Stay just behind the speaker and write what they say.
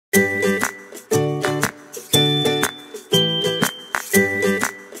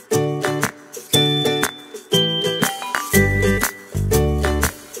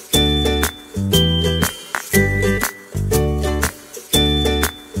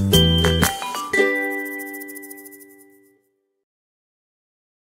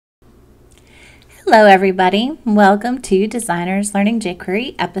Hello everybody, welcome to Designers Learning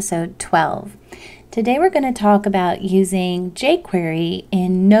jQuery episode 12. Today we're going to talk about using jQuery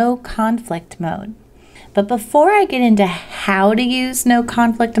in no conflict mode. But before I get into how to use no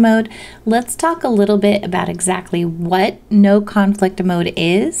conflict mode, let's talk a little bit about exactly what no conflict mode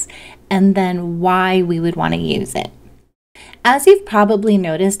is and then why we would want to use it. As you've probably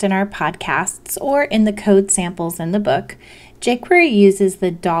noticed in our podcasts or in the code samples in the book, jQuery uses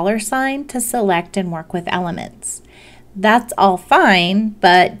the $sign to select and work with elements. That's all fine,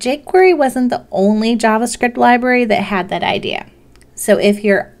 but jQuery wasn't the only JavaScript library that had that idea. So if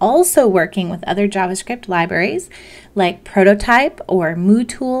you're also working with other JavaScript libraries like Prototype or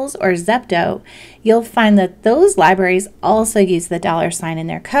MooTools or Zepto, you'll find that those libraries also use the $sign in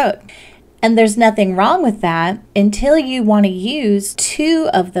their code. And there's nothing wrong with that until you want to use two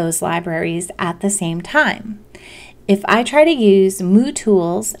of those libraries at the same time. If I try to use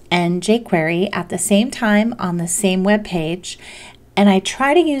MooTools and jQuery at the same time on the same web page, and I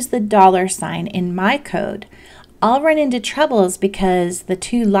try to use the $sign in my code, I'll run into troubles because the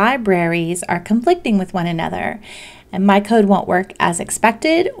two libraries are conflicting with one another, and my code won't work as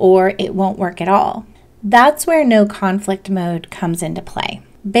expected or it won't work at all. That's where no conflict mode comes into play.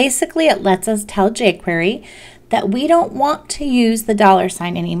 Basically, it lets us tell jQuery that we don't want to use the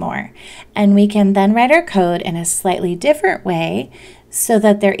 $sign anymore, and we can then write our code in a slightly different way so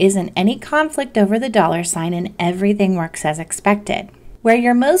that there isn't any conflict over the $sign and everything works as expected. Where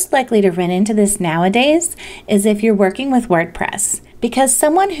you're most likely to run into this nowadays is if you're working with WordPress, because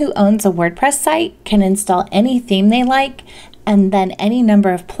someone who owns a WordPress site can install any theme they like and then any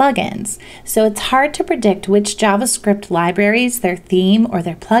number of plugins. So it's hard to predict which JavaScript libraries their theme or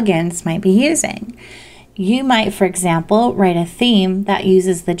their plugins might be using. You might, for example, write a theme that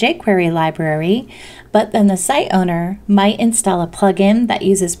uses the jQuery library, but then the site owner might install a plugin that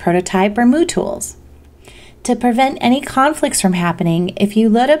uses Prototype or MooTools. To prevent any conflicts from happening, if you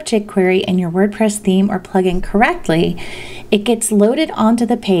load up jQuery in your WordPress theme or plugin correctly, it gets loaded onto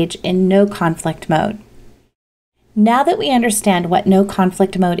the page in no conflict mode. Now that we understand what no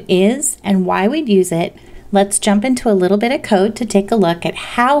conflict mode is and why we'd use it, let's jump into a little bit of code to take a look at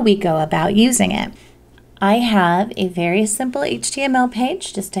how we go about using it. I have a very simple HTML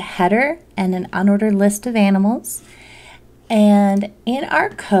page, just a header and an unordered list of animals. And in our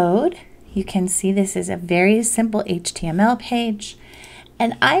code, you can see this is a very simple HTML page.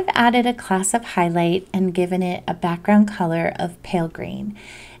 And I've added a class of highlight and given it a background color of pale green.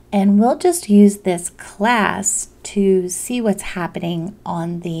 And we'll just use this class to see what's happening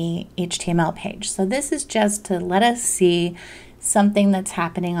on the HTML page. So this is just to let us see something that's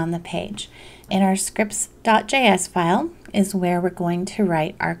happening on the page. In our scripts.js file is where we're going to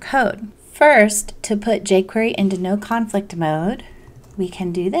write our code. First, to put jQuery into no conflict mode, we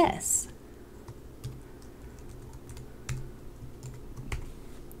can do this.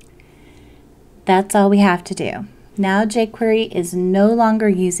 That's all we have to do. Now jQuery is no longer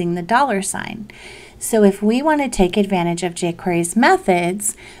using the $sign. So if we want to take advantage of jQuery's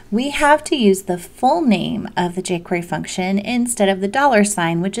methods, we have to use the full name of the jQuery function instead of the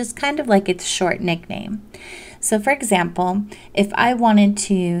 $sign, which is kind of like its short nickname. So for example, if I wanted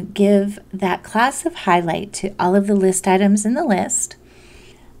to give that class of highlight to all of the list items in the list,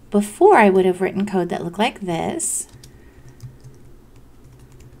 before I would have written code that looked like this.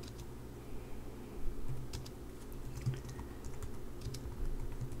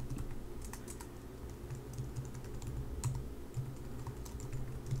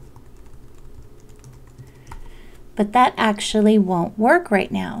 But that actually won't work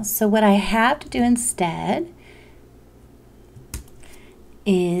right now. So what I have to do instead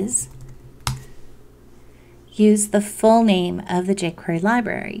is use the full name of the jQuery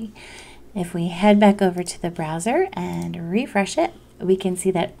library. If we head back over to the browser and refresh it, we can see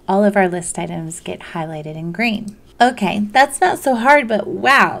that all of our list items get highlighted in green. Okay, that's not so hard, but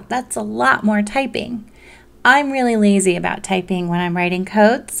wow, that's a lot more typing. I'm really lazy about typing when I'm writing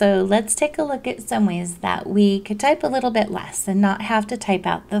code, so let's take a look at some ways that we could type a little bit less and not have to type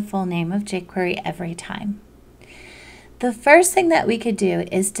out the full name of jQuery every time. The first thing that we could do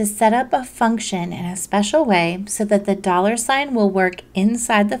is to set up a function in a special way so that the $sign will work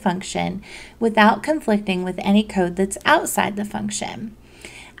inside the function without conflicting with any code that's outside the function.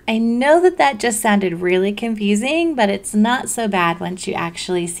 I know that just sounded really confusing, but it's not so bad once you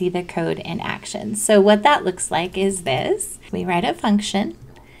actually see the code in action. So what that looks like is this. We write a function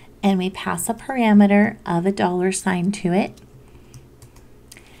and we pass a parameter of a $sign to it.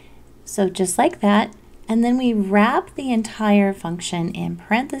 So just like that. And then we wrap the entire function in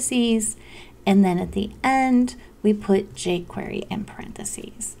parentheses. And then at the end, we put jQuery in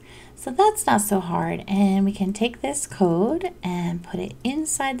parentheses. So that's not so hard, and we can take this code and put it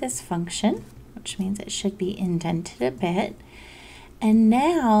inside this function, which means it should be indented a bit. And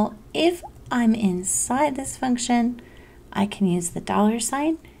now if I'm inside this function, I can use the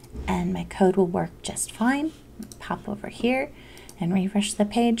 $sign and my code will work just fine. Pop over here and refresh the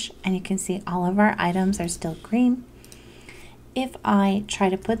page, and you can see all of our items are still green. If I try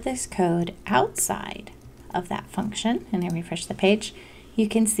to put this code outside of that function and I refresh the page, you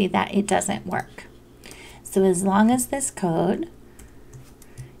can see that it doesn't work. So as long as this code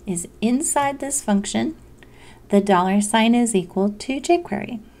is inside this function, the $sign is equal to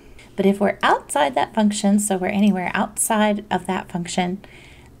jQuery. But if we're outside that function, so we're anywhere outside of that function,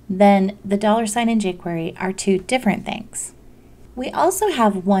 then the $sign and jQuery are two different things. We also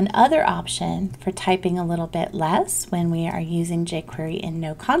have one other option for typing a little bit less when we are using jQuery in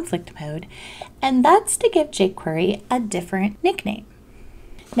no conflict mode, and that's to give jQuery a different nickname.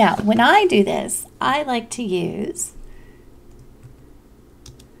 Now, when I do this, I like to use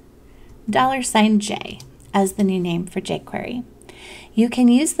 $J as the new name for jQuery. You can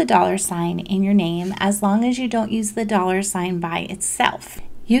use the $sign in your name as long as you don't use the $sign by itself.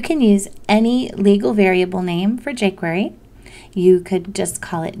 You can use any legal variable name for jQuery. You could just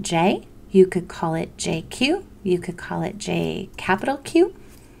call it J. You could call it JQ. You could call it JQ.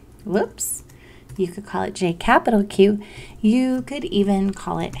 Whoops. You could call it JQ. You could even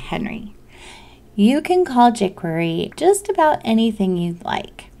call it Henry. You can call jQuery just about anything you'd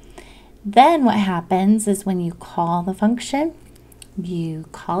like. Then what happens is when you call the function, you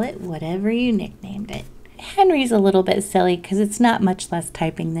call it whatever you nicknamed it. Henry's a little bit silly because it's not much less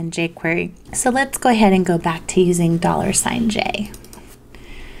typing than jQuery. So let's go ahead and go back to using $J.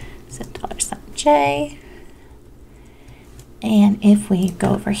 So $J. And if we go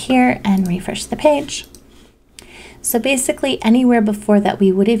over here and refresh the page, so basically anywhere before that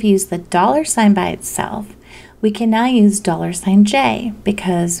we would have used the $sign by itself, we can now use $J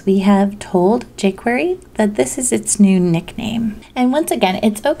because we have told jQuery that this is its new nickname. And once again,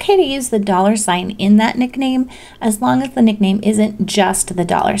 it's okay to use the $sign in that nickname as long as the nickname isn't just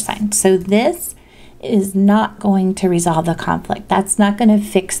the $sign. So this is not going to resolve the conflict. That's not going to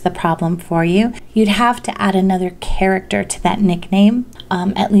fix the problem for you. You'd have to add another character to that nickname,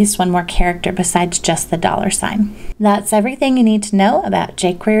 at least one more character besides just the $sign. That's everything you need to know about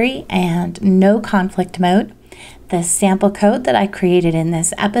jQuery and no conflict mode. The sample code that I created in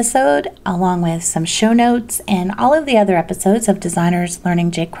this episode, along with some show notes and all of the other episodes of Designers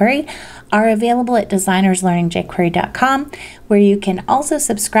Learning jQuery, are available at designerslearningjquery.com, where you can also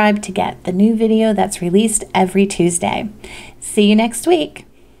subscribe to get the new video that's released every Tuesday. See you next week.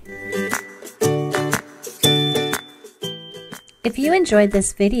 If you enjoyed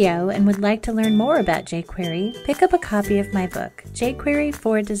this video and would like to learn more about jQuery, pick up a copy of my book, jQuery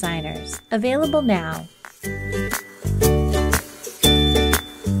for Designers, available now.